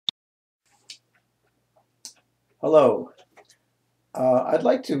Hello. I'd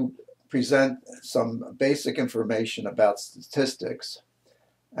like to present some basic information about statistics,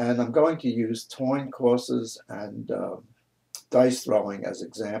 and I'm going to use coin tosses and dice throwing as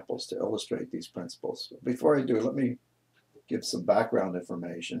examples to illustrate these principles. Before I do, let me give some background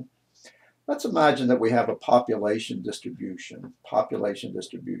information. Let's imagine that we have a population distribution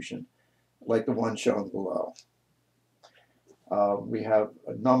like the one shown below. We have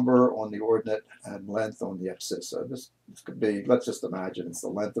a number on the ordinate and length on the abscissa. This could be, let's just imagine it's the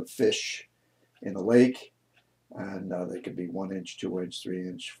length of fish in a lake, and they could be 1 inch, 2 inch, 3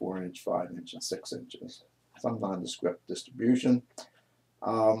 inch, 4 inch, 5 inch, and 6 inches. Some nondescript distribution.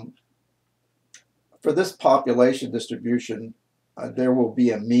 For this population distribution, there will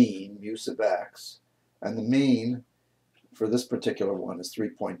be a mean, mu sub x, and the mean for this particular one is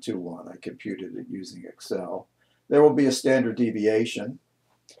 3.21. I computed it using Excel. There will be a standard deviation,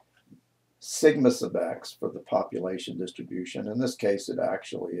 sigma sub x, for the population distribution. In this case, it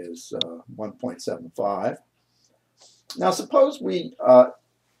actually is 1.75. Now, suppose we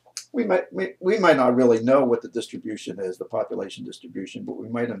might not really know what the distribution is, the population distribution, but we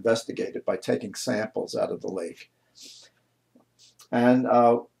might investigate it by taking samples out of the lake. And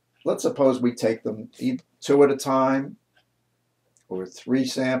let's suppose we take them 2 at a time, or 3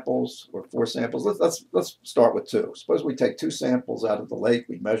 samples, or 4 samples. Let's start with 2. Suppose we take 2 samples out of the lake.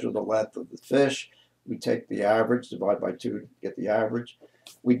 We measure the length of the fish. We take the average, divide by 2 to get the average.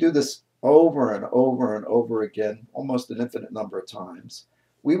 We do this over and over and over again, almost an infinite number of times.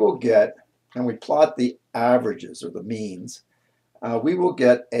 We will get, and we plot the averages or the means, we will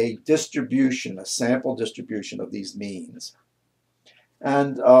get a distribution, a sample distribution of these means.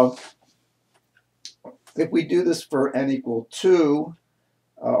 And if we do this for n equal 2,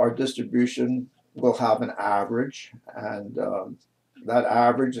 our distribution will have an average, and that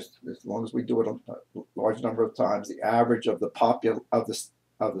average, as long as we do it a large number of times, the average of the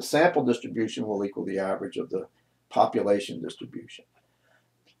sample distribution will equal the average of the population distribution.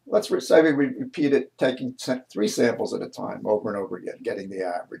 Let's say we repeat it, taking 3 samples at a time, over and over again, getting the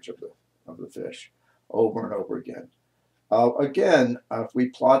average of the fish, over and over again. Again, if we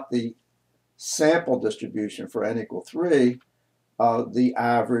plot the sample distribution for n equal 3, the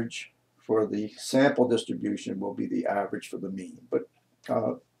average for the sample distribution will be the average for the mean. But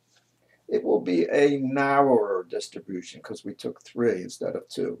it will be a narrower distribution because we took 3 instead of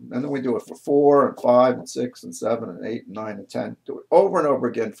 2. And then we do it for 4 and 5 and 6 and 7 and 8 and 9 and 10. Do it over and over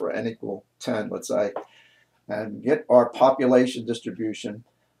again for n equal 10, let's say, and get our population distribution.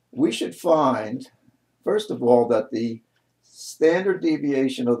 We should find, first of all, that the standard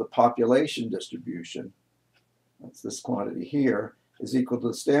deviation of the population distribution, that's this quantity here, is equal to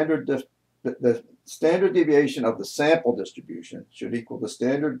the standard deviation of the sample distribution should equal the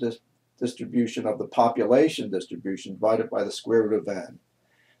standard distribution of the population distribution divided by the square root of n.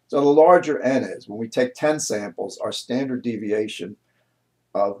 So the larger n is, when we take 10 samples, our standard deviation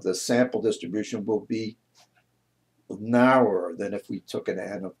of the sample distribution will be narrower than if we took an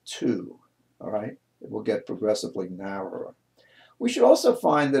n of 2. All right? It will get progressively narrower. We should also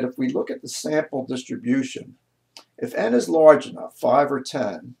find that if we look at the sample distribution, if n is large enough, 5 or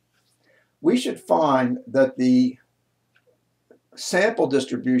 10, we should find that the sample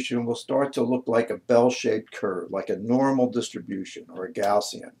distribution will start to look like a bell-shaped curve, like a normal distribution or a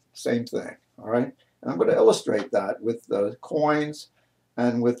Gaussian. Same thing, all right? And I'm going to illustrate that with coins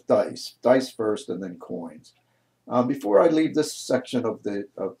and with dice. Dice first and then coins. Before I leave this section of the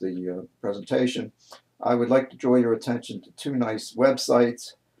presentation, I would like to draw your attention to 2 nice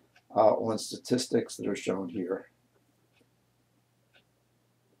websites on statistics that are shown here.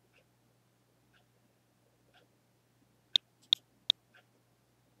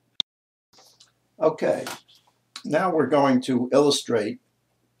 Okay, now we're going to illustrate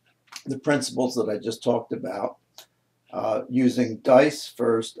the principles that I just talked about using dice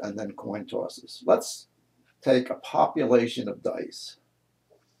first and then coin tosses. Let's take a population of dice.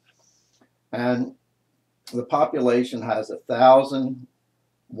 And the population has 1,000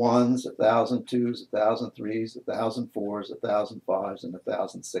 ones, 1,000 twos, 1,000 threes, 1,000 fours, 1,000 fives, and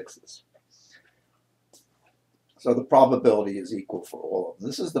 1,000 sixes. So the probability is equal for all of them.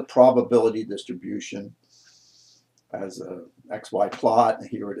 This is the probability distribution as a XY plot, and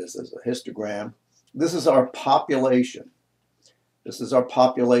here it is as a histogram. This is our population. This is our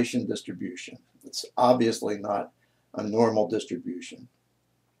population distribution. It's obviously not a normal distribution.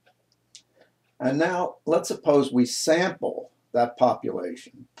 And now let's suppose we sample that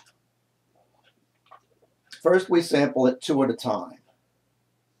population. First, we sample it 2 at a time.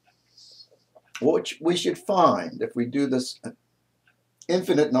 What we should find, if we do this an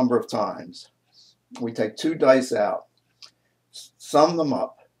infinite number of times, we take 2 dice out, sum them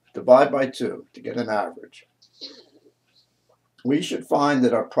up, divide by 2 to get an average. We should find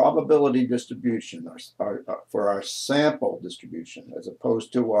that our probability distribution for our sample distribution, as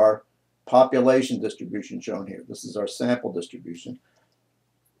opposed to our population distribution shown here, this is our sample distribution,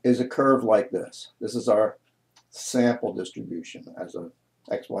 is a curve like this. This is our sample distribution as a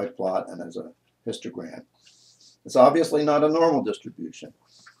XY plot and as a histogram. It's obviously not a normal distribution.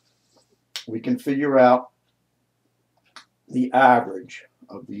 We can figure out the average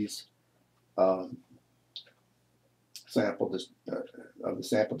of these sample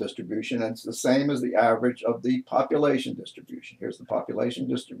distribution, and it's the same as the average of the population distribution. Here's the population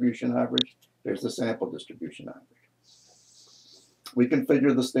distribution average. Here's the sample distribution average. We can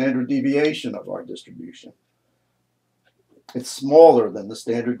figure the standard deviation of our distribution. It's smaller than the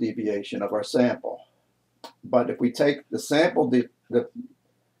standard deviation of our sample. But if we take the sample,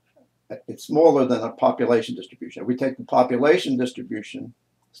 it's smaller than a population distribution. If we take the population distribution,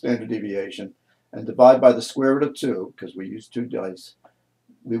 standard deviation, and divide by the square root of 2, because we use 2 dice,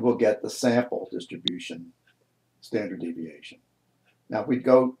 we will get the sample distribution standard deviation. Now, if we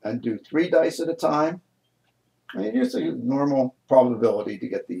go and do 3 dice at a time, I mean, here's a normal probability to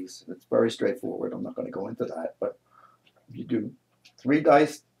get these. It's very straightforward. I'm not going to go into that. But if you do 3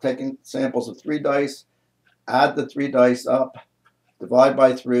 dice, taking samples of 3 dice, add the 3 dice up, divide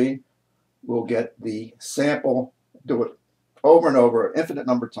by 3, we'll get the sample, do it over and over, infinite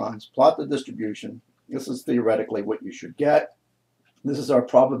number of times, plot the distribution. This is theoretically what you should get. This is our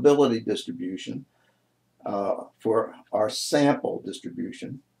probability distribution for our sample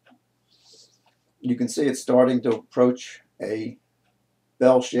distribution. You can see it's starting to approach a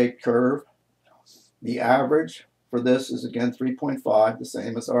bell-shaped curve. The average for this is again 3.5, the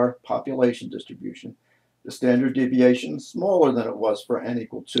same as our population distribution. The standard deviation is smaller than it was for n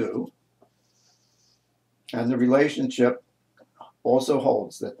equal 2. And the relationship also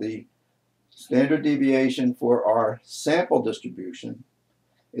holds that the standard deviation for our sample distribution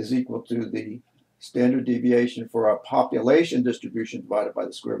is equal to the standard deviation for our population distribution divided by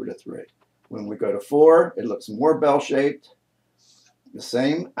the square root of 3. When we go to 4, it looks more bell-shaped, the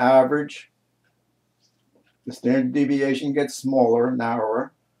same average. The standard deviation gets smaller,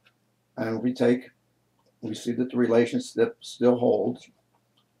 narrower, and we see that the relationship still holds,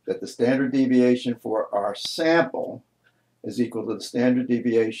 that the standard deviation for our sample is equal to the standard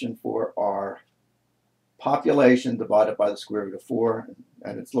deviation for our population divided by the square root of 4,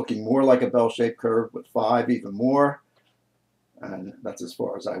 and it's looking more like a bell-shaped curve with 5 even more, and that's as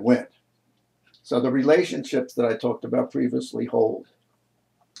far as I went. So the relationships that I talked about previously hold.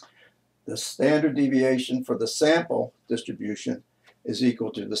 The standard deviation for the sample distribution is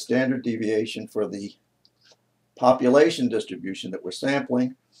equal to the standard deviation for the population distribution that we're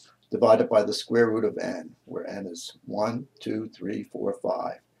sampling divided by the square root of n, where n is 1, 2, 3, 4,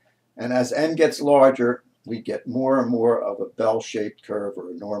 5. And as n gets larger, we get more and more of a bell-shaped curve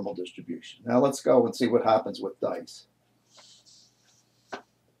or a normal distribution. Now let's go and see what happens with dice.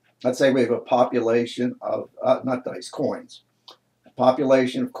 Let's say we have a population of, not dice, coins. A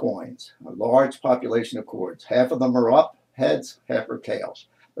population of coins, a large population of coins. Half of them are up, heads, half are tails.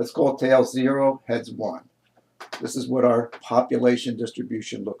 Let's call tails 0, heads 1. This is what our population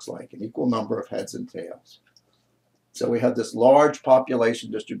distribution looks like, an equal number of heads and tails. So we have this large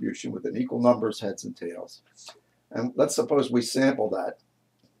population distribution with an equal number of heads and tails. And let's suppose we sample that.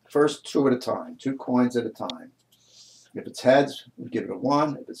 First 2 at a time, 2 coins at a time. If it's heads, we give it a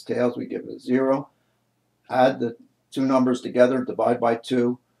 1. If it's tails, we give it a 0. Add the 2 numbers together, divide by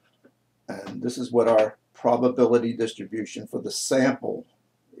 2. And this is what our probability distribution for the sample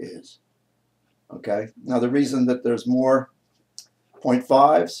is. Okay. Now the reason that there's more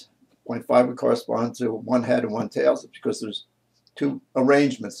 0.5s, 0.5 would correspond to 1 head and 1 tails, because there's 2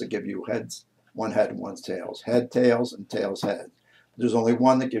 arrangements that give you heads, 1 head and 1 tails. Head, tails, and tails, heads. There's only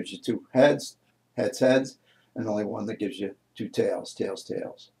one that gives you 2 heads, heads, heads, and only one that gives you 2 tails, tails,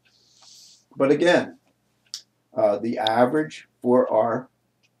 tails. But again, the average for our,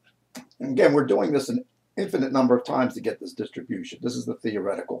 and again, we're doing this an infinite number of times to get this distribution. This is the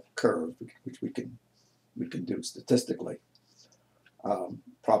theoretical curve, which we can do statistically,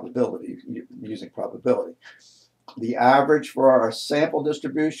 probability, using probability. The average for our sample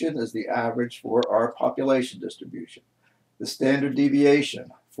distribution is the average for our population distribution. The standard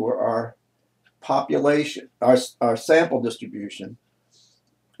deviation for our population, our sample distribution,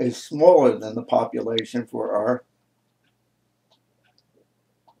 is smaller than the population for our,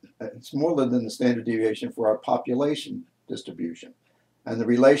 smaller than the standard deviation for our population distribution. And the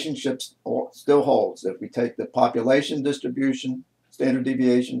relationship still holds. If we take the population distribution standard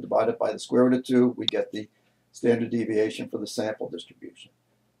deviation divided by the square root of 2, we get the standard deviation for the sample distribution.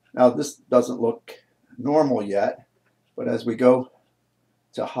 Now this doesn't look normal yet, but as we go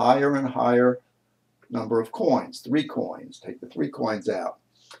to higher and higher number of coins, 3 coins, take the 3 coins out,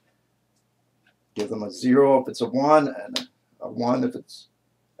 give them a 0 if it's a 1, and a 1 if it's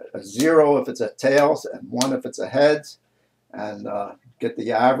a 0 if it's a tails, and 1 if it's a heads, and get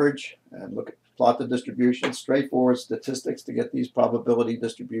the average and plot the distribution. Straightforward statistics to get these probability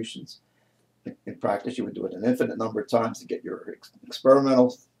distributions. In practice, you would do it an infinite number of times to get your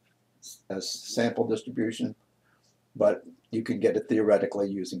experimental sample distribution, but you can get it theoretically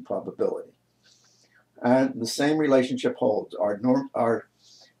using probability. And the same relationship holds. Our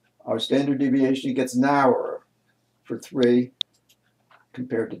standard deviation gets narrower for 3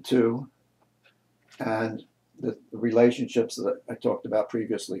 compared to 2, and the relationships that I talked about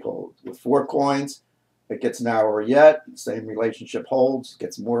previously hold. With 4 coins, it gets narrower yet. The same relationship holds. It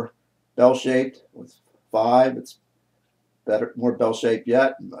gets more bell-shaped. With 5, it's better, more bell-shaped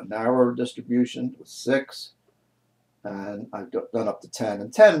yet. A narrower distribution with 6, and I've done up to 10.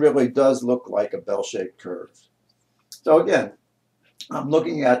 And 10 really does look like a bell-shaped curve. So again, I'm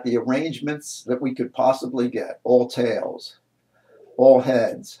looking at the arrangements that we could possibly get. All tails, all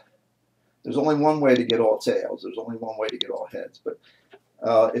heads. There's only one way to get all tails. There's only one way to get all heads. But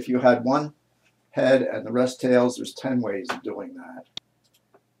if you had one head and the rest tails, there's 10 ways of doing that.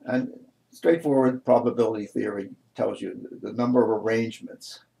 And straightforward probability theory tells you the number of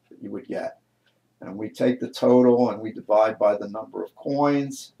arrangements that you would get. And we take the total and we divide by the number of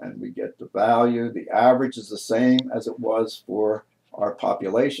coins, and we get the value. The average is the same as it was for our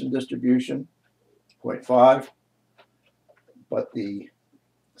population distribution, 0.5. But the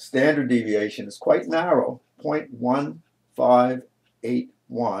standard deviation is quite narrow,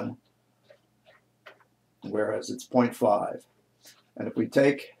 0.1581, whereas it's 0.5. And if we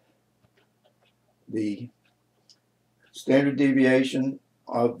take the standard deviation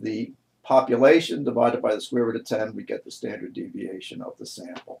of the population divided by the square root of 10, we get the standard deviation of the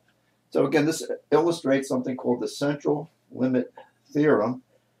sample. So again, this illustrates something called the central limit theorem,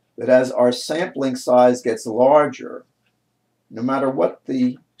 that as our sampling size gets larger, no matter what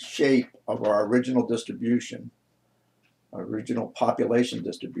the shape of our original distribution, our original population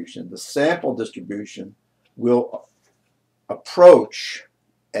distribution, the sample distribution will approach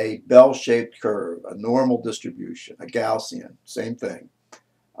a bell-shaped curve, a normal distribution, a Gaussian, same thing.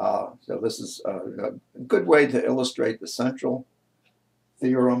 So this is a good way to illustrate the central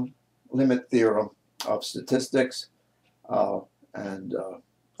theorem, limit theorem of statistics, and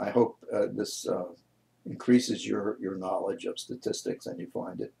I hope this increases your knowledge of statistics and you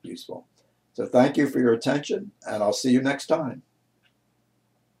find it useful. So thank you for your attention, and I'll see you next time.